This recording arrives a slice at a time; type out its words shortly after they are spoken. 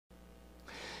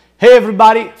Hey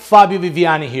everybody, Fabio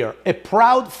Viviani here, a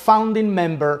proud founding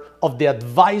member of the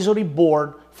advisory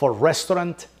board for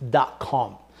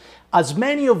Restaurant.com. As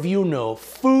many of you know,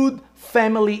 food,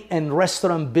 family, and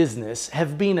restaurant business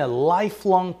have been a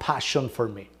lifelong passion for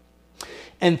me.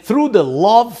 And through the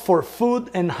love for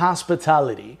food and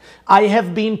hospitality, I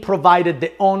have been provided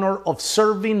the honor of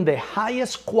serving the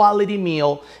highest quality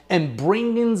meal and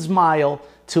bringing smile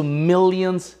to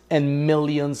millions and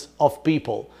millions of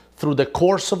people through the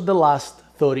course of the last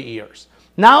 30 years.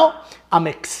 Now, I'm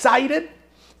excited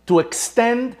to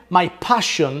extend my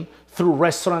passion through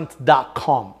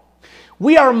Restaurant.com.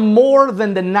 We are more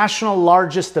than the national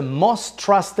largest and most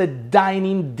trusted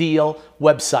dining deal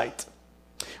website.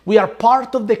 We are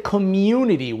part of the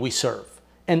community we serve,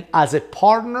 and as a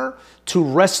partner to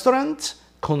restaurants,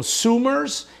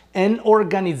 consumers, and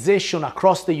organizations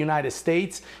across the United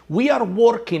States, we are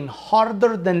working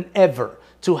harder than ever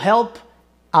to help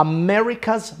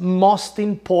America's most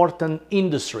important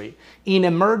industry in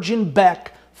emerging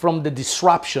back from the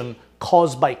disruption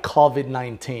caused by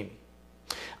COVID-19.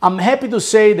 I'm happy to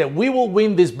say that we will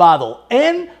win this battle,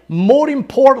 and more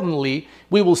importantly,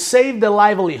 we will save the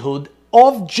livelihood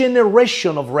of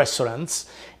generation of restaurants,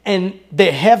 and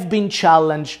they have been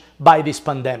challenged by this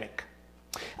pandemic.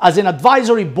 As an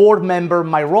advisory board member,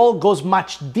 my role goes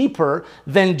much deeper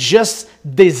than just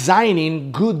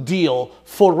designing good deal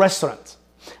for restaurants.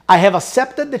 I have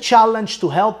accepted the challenge to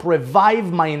help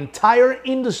revive my entire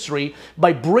industry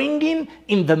by bringing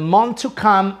in the month to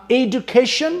come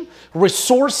education,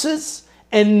 resources,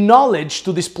 and knowledge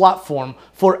to this platform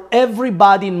for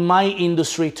everybody in my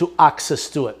industry to access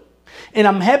to it. And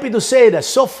I'm happy to say that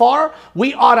so far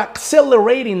we are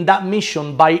accelerating that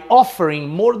mission by offering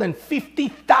more than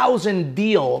 50,000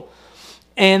 deals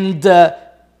and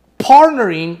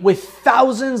partnering with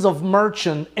thousands of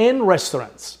merchants and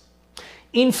restaurants.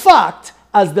 In fact,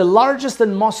 as the largest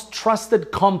and most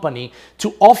trusted company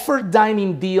to offer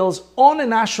dining deals on a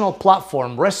national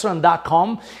platform,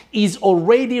 Restaurant.com is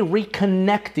already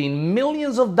reconnecting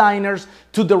millions of diners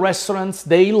to the restaurants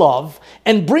they love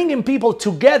and bringing people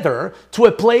together to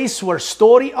a place where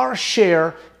stories are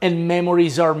shared and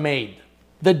memories are made,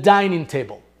 the dining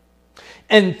table.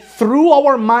 And through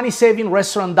our money-saving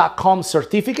Restaurant.com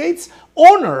certificates,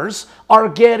 owners are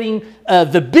getting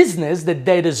the business that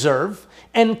they deserve,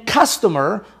 and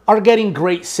customers are getting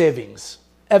great savings.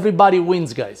 Everybody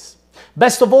wins, guys.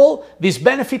 Best of all, these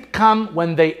benefits come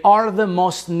when they are the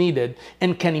most needed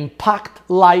and can impact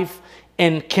life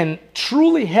and can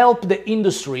truly help the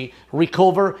industry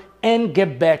recover and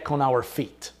get back on our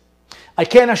feet. I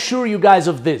can assure you guys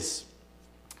of this.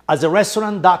 As a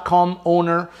Restaurant.com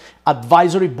owner,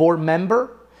 advisory board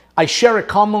member, I share a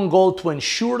common goal to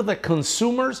ensure that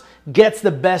consumers get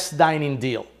the best dining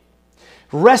deal.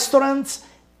 Restaurants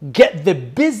get the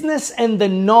business and the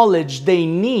knowledge they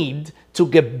need to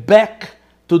get back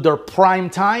to their prime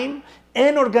time,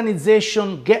 and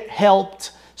organizations get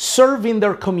helped serving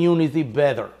their community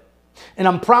better. And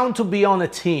I'm proud to be on a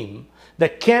team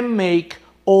that can make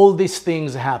all these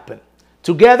things happen.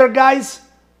 Together, guys,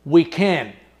 we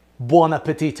can. Buon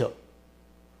appetito.